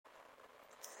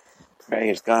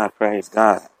Praise God, praise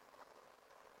God.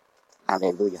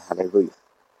 Hallelujah, hallelujah.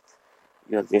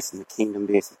 You're listening to Kingdom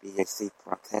Business BAC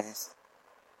broadcast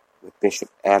with Bishop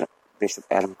Adam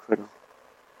Criddle.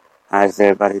 How's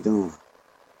everybody doing?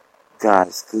 God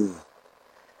is good.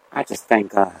 I just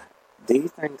thank God. Do you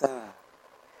thank God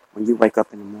when you wake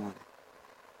up in the morning?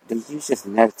 Do you just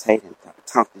meditate and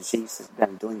talk to Jesus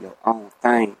than doing your own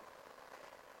thing?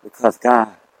 Because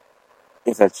God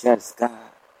is a just God.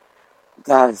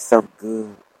 God is so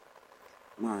good.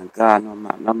 My God, no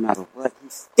matter what,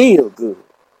 He's still good.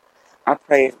 I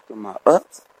praise Him through my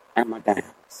ups and my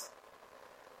downs.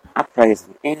 I praise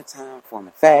Him anytime, form,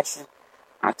 and fashion.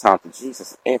 I talk to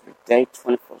Jesus every day,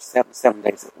 24/7, 7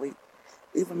 days a week,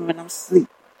 even when I'm asleep.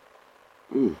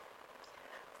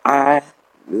 I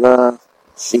love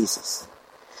Jesus.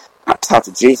 I talk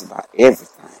to Jesus about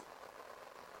everything.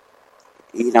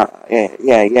 You know,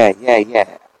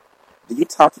 yeah. Do you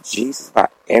talk to Jesus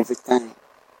about everything?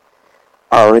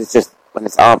 Or is it just when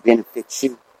it's all benefits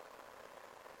you?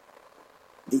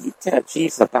 Do you tell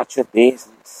Jesus about your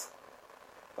business,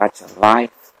 about your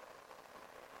life,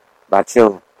 about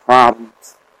your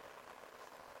problems?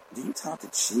 Do you talk to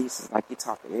Jesus like you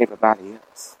talk to everybody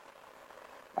else?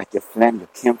 Like your family, your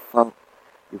kinfolk?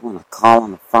 You want to call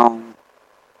on the phone?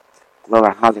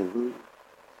 Glory, hallelujah.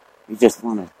 You just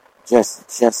want to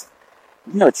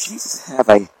Jesus have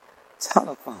a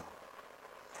telephone.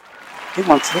 He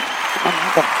won't tell you.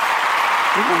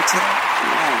 He won't tell you.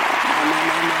 No.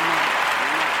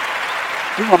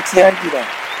 He won't tell you that.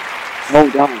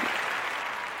 Hold on.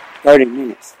 30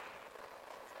 minutes.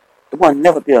 It won't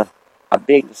never be a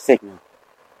big signal.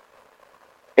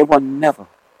 It will never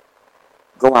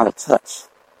go out of touch.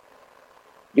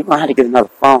 You're going to have to get another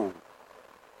phone.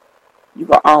 You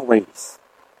will always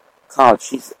call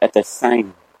Jesus at the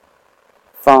same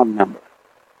phone number.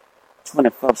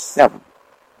 24/7.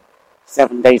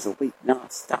 7 days a week,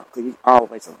 non-stop, because He's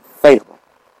always available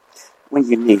when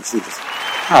you need Jesus.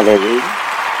 Hallelujah.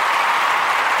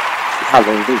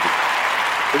 Hallelujah.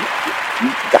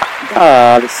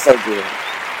 God is so good.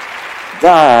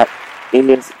 God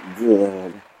is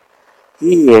good.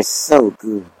 He is so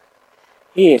good.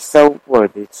 He is so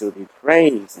worthy to be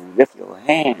praised, and lift your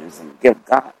hands and give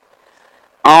God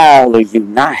all of you,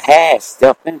 not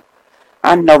half-stepping.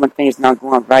 I know when things not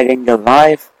going right in your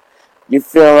life, you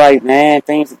feel like, man,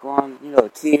 things are going, the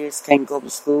kids can't go to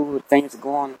school, things are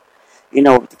going,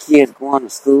 with the kids going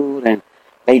to school, and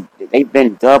they've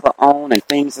been double on and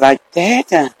things like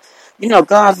that. And,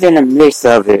 God's in the midst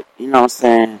of it, you know what I'm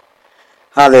saying?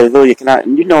 Hallelujah.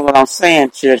 You know what I'm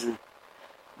saying, children?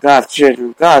 God's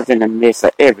children, God's in the midst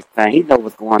of everything. He knows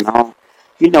what's going on.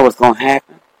 He knows what's going to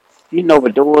happen. He knows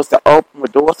what doors to open,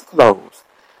 what doors to close.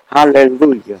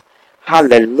 Hallelujah.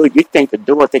 Hallelujah. You think the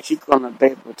door that you're going to be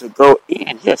able to go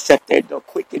in, He'll shut that door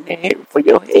quick in the head for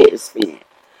your head to spin.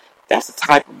 That's the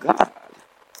type of God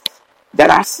that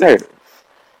I serve.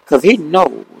 Because He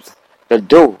knows the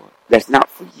door that's not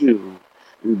for you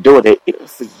and the door that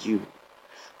is for you.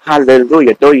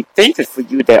 Hallelujah. Though you think it's for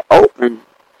you that open,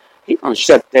 He's going to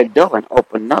shut that door and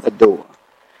open another door.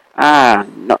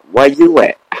 No, where you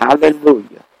at?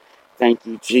 Hallelujah. Thank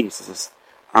you, Jesus.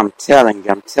 I'm telling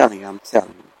you.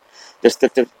 Just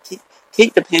to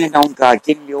keep depending on God,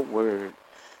 get in your word.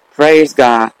 Praise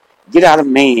God. Get out of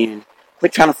man.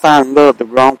 Quit trying to find love the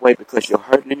wrong way because you're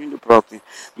hurting and you're broken.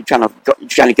 You're trying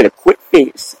to get a quick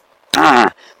fix.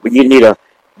 But you need a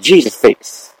Jesus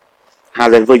fix.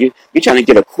 Hallelujah. You're trying to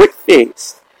get a quick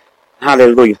fix.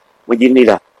 Hallelujah. When you need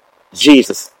a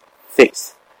Jesus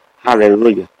fix.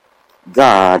 Hallelujah.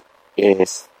 God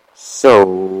is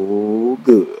so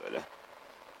good.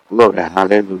 Glory.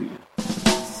 Hallelujah.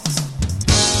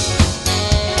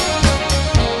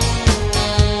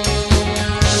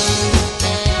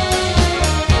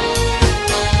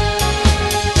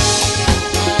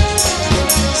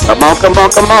 Come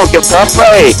on, give God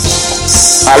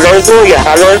praise. Hallelujah.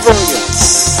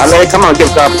 Come on,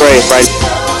 give God praise right now.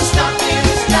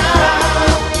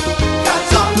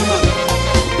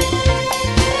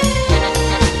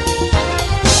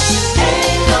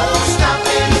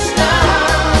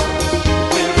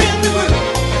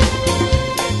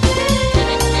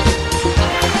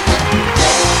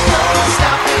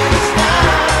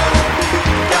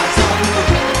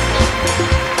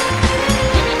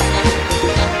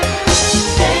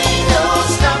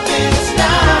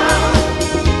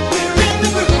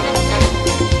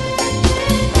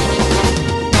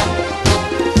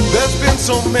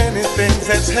 So many things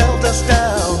that's held us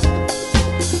down,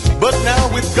 but now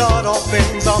with God all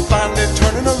things are finally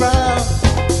turning around.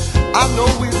 I know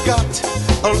we've got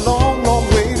a long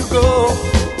way to go,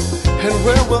 and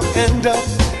where we'll end up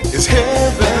is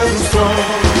heaven's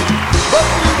throne. But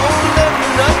we won't let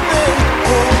nothing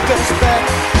hold us back.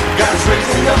 God's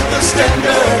raising up the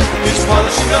standard, He's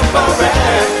polishing up our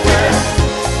act. Well,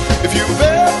 if you've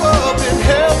ever been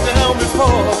held down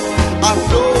before, I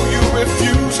know you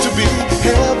refuse to be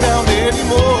held down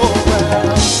anymore.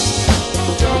 Well,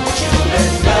 don't you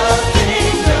let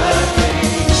nothing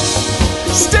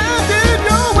stand in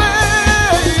your way.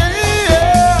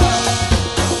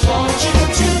 I want you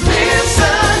to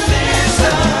listen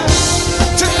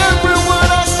to every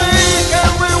word I say,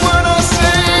 every word I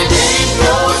say. Ain't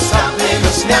no stopping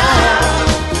us now.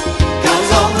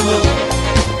 God's on the move.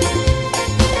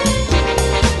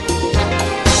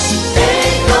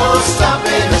 Ain't no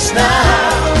stopping us now.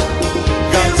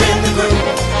 God's in the groove.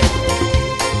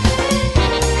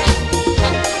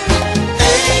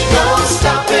 Ain't no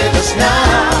stopping us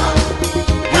now.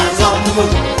 God's on the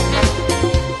move.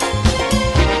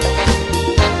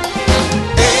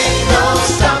 Ain't no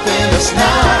stopping us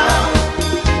now.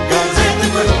 God's in the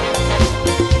groove.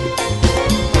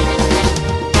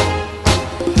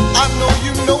 I know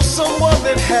you know someone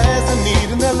that has a need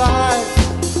in their life.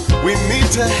 We need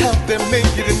to help them make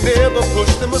it and never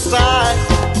push them aside.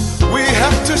 We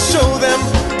have to show them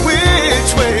which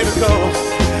way to go.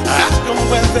 Ask them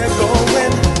where they're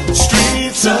going.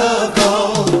 Streets of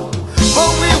gold.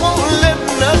 But we won't let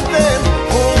nothing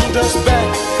hold us back.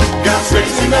 God's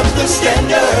raising up the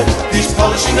standard, He's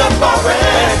polishing up our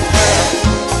act.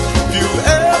 If you've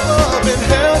ever been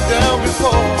held down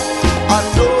before, I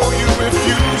know you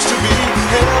refuse to be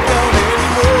held down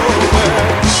anymore.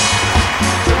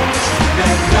 Don't you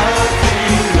let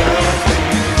nothing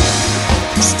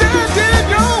stand in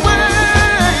your way.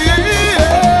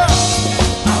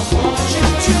 I want you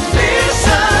to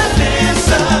listen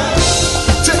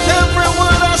to every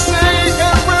word I say,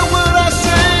 every word I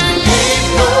say. Ain't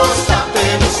no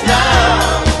stopping us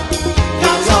now.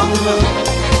 God's on the move.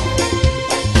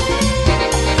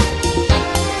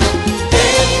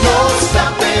 Ain't no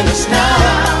stopping us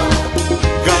now.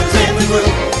 God's in the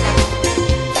groove.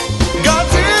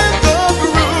 God's in the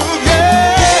groove,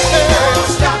 yeah. Ain't no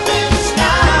stopping us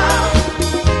now.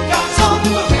 God's on the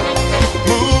move.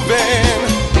 Moving,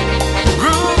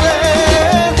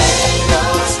 grooving. Ain't no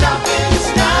stopping us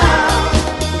now.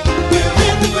 We're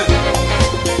in the groove.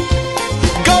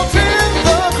 God's in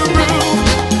the groove.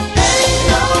 Ain't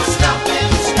no stopping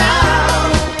us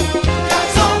now.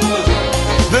 God's on the move.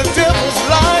 The devil's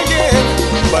lying,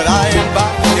 but I am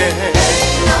buying.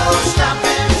 Ain't no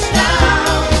stopping us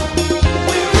now.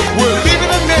 We're leaving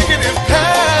a negative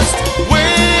past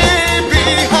way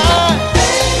behind.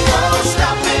 Ain't no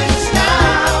stopping us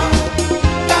now.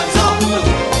 God's on the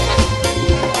move.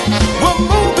 We're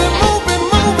moving, moving,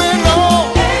 moving on.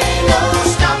 Ain't no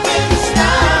stopping us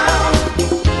now.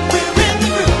 We're in the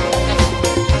groove.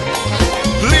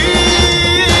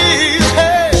 Please,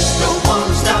 hey. Don't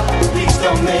wanna stop, please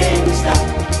don't make me stop.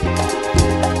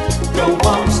 Don't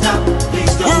wanna stop,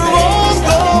 please don't make me stop.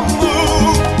 We're on the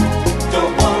move.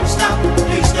 Don't wanna stop,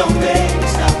 please don't make me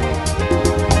stop.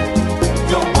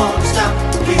 Don't wanna stop,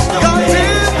 please don't God's make me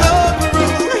in stop. the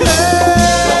groove.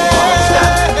 Don't wanna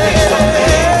stop, please don't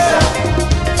make me stop.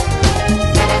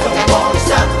 Don't wanna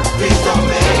stop, please don't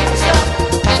make me stop.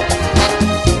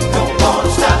 Don't wanna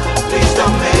stop, please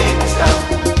don't make me stop.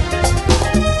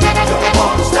 Don't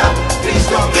wanna stop, please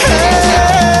don't make me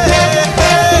stop.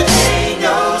 Ain't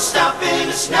no stopping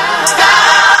us now.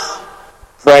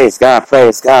 Praise God,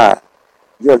 praise God.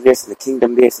 You're listening to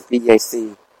Kingdom Business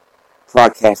BAC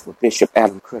podcast with Bishop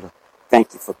Adam Critter.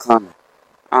 Thank you for coming.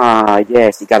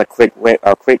 Yes, he got a quick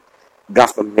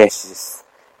gospel message,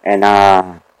 and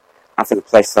I'm gonna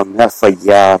play something else for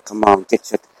y'all. Come on,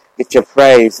 get your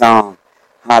praise on.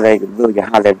 Hallelujah,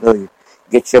 hallelujah.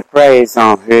 Get your praise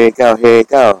on. Here you go, here you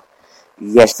go.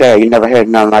 Yes, sir. You never heard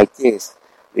nothing like this.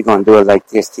 We're gonna do it like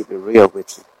this. Keep it real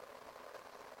with you.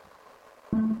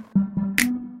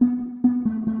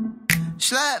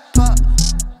 Slap pop,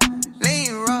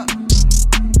 lean rock,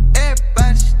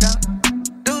 everybody stop,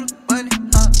 do the money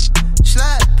hop.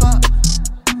 Slap pop,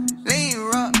 lean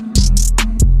rock,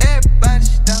 everybody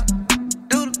stop,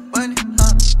 do the money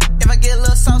hop. If I get a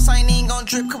little sauce, I ain't even gon'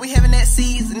 drip, cause we having that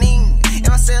seasoning. If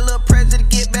I say a little prayer to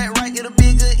get back right, it'll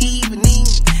be a good evening.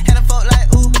 And I folk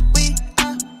like, ooh, we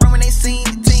are, from when they seen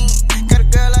the team. Got a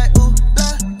girl like, ooh,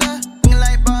 la, la, thinking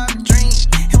like Barbie Dream.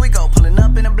 Here we go, pulling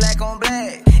up in a black on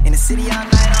black. In the city all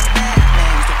night, I'm back.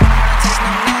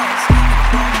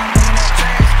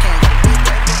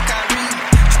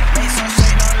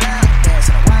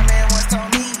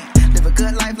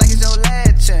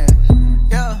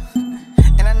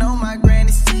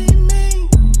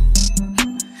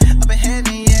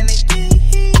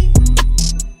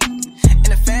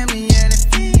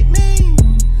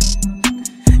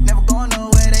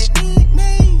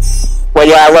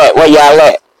 y'all at? Where y'all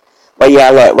at? Where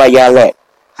y'all at? Where y'all at?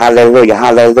 Hallelujah,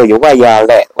 hallelujah. Where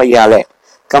y'all at? Where y'all at?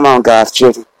 Come on, God's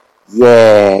children.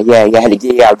 Yeah. I had to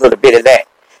give y'all a little bit of that.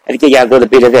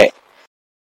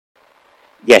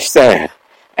 Yes, sir.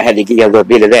 I had to give you a little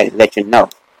bit of that and let you know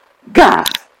God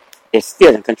is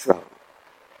still in control.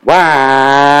 Why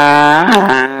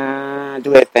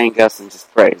do everything else and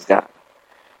just praise God?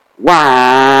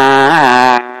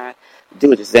 Why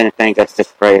do just anything else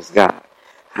just praise God?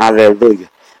 Hallelujah.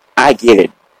 I get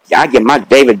it. I get my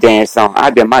David dance on.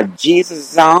 I get my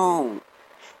Jesus on.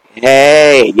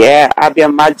 Hey, yeah, I be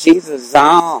on my Jesus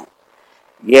on.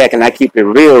 Yeah, can I keep it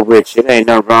real with you? There ain't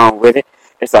nothing wrong with it.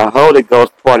 It's a Holy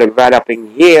Ghost party right up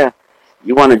in here.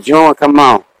 You want to join? Come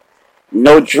on.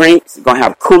 No drinks. We're going to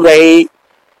have Kool-Aid.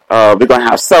 We're going to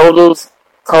have sodas,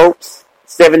 Cokes,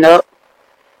 7-Up,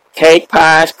 cake,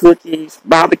 pies, cookies,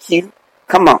 barbecue.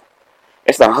 Come on.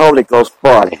 It's a Holy Ghost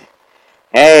party.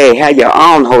 Hey, have your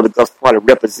own Holy Ghost party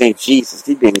represent Jesus.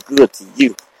 He's been good to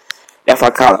you. That's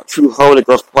what I call a true Holy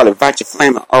Ghost party. Invite your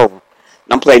family over.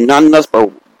 Don't play nothing else but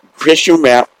Christian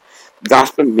rap,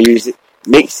 gospel music,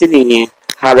 mix it in,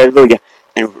 hallelujah,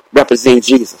 and represent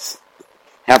Jesus.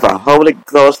 Have a Holy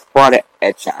Ghost party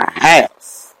at your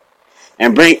house.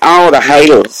 And bring all the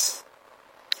haters.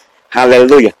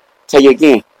 Hallelujah. Tell you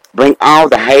again, bring all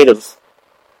the haters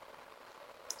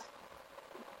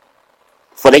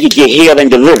for they can get healed and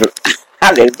delivered.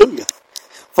 Hallelujah.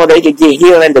 For they can get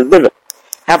healed and delivered.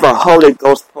 Have a Holy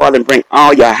Ghost party and bring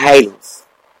all your haters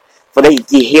for they can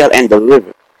get healed and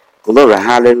delivered. Glory,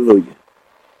 hallelujah.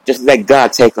 Just let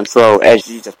God take control as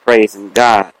you just praising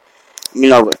God. You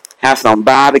know, have some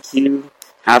barbecue,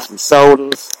 have some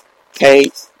sodas,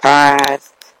 cakes,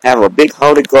 pies, have a big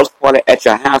Holy Ghost party at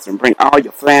your house and bring all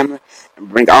your family and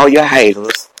bring all your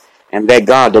haters and let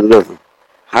God deliver.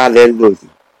 Hallelujah.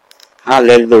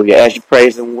 Hallelujah. As you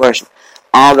praise and worship,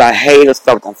 all the haters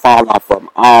stuff gonna fall off of them.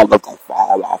 All of them gonna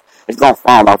fall off. It's gonna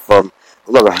fall off of them.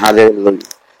 Glory, hallelujah.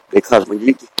 Because when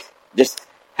you just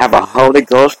have a Holy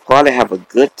Ghost party, have a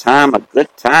good time in the Lord.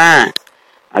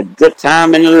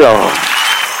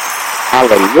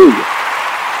 Hallelujah.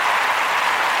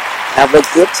 Have a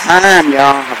good time,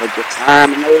 y'all. Have a good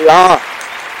time in the Lord.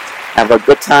 Have a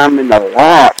good time in the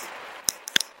Lord.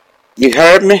 You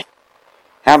heard me?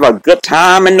 Have a good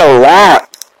time in the Lord.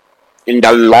 In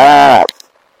the Lord.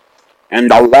 In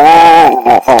the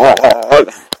Lord.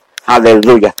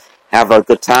 Hallelujah. Have a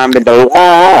good time in the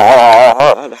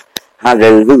Lord.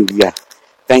 Hallelujah.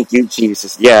 Thank you,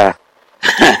 Jesus. Yeah.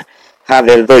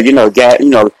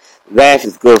 Hallelujah. Laugh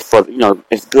is good for,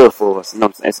 it's good for us.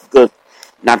 It's good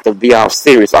not to be all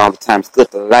serious all the time. It's good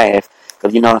to laugh.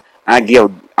 Because, I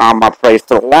give all my praise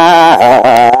to the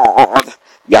Lord.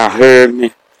 Y'all heard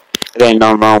me? There ain't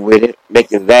nothing wrong with it.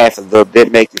 Make you laugh a little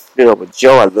bit. Make you feel with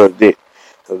joy a little bit.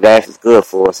 Because laugh is good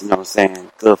for us. You know what I'm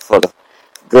saying? Good for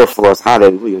us.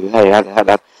 Hallelujah.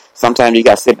 Hey, sometimes you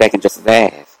got to sit back and just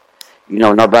laugh.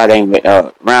 Nobody ain't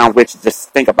around with you. Just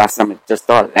think about something. Just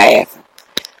start laughing.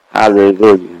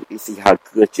 Hallelujah. You see how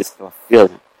good you start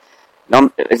feeling.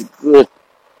 It's good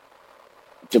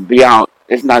to be out.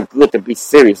 It's not good to be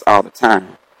serious all the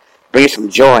time. Bring some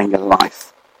joy in your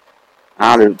life.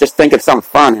 Hallelujah. Just think of something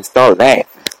fun and start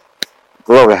laughing.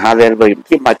 Glory. Hallelujah.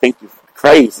 People might think you're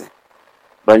crazy.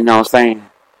 But you know what I'm saying?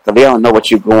 Because they don't know what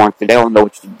you're going through. They don't know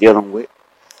what you're dealing with.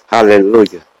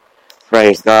 Hallelujah.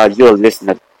 Praise God. You're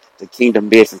listening to Kingdom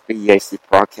Business PAC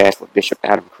podcast with Bishop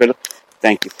Adam Critter.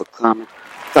 Thank you for coming.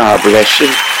 God bless you.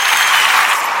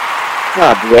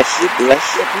 God bless you.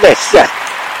 Bless you. Bless you.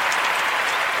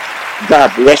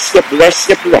 God bless you. Bless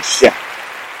you. Bless you.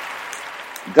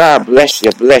 God bless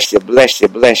you. Bless you. Bless you.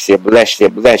 Bless you. Bless you.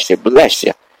 Bless you. Bless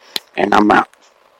you. And I'm out.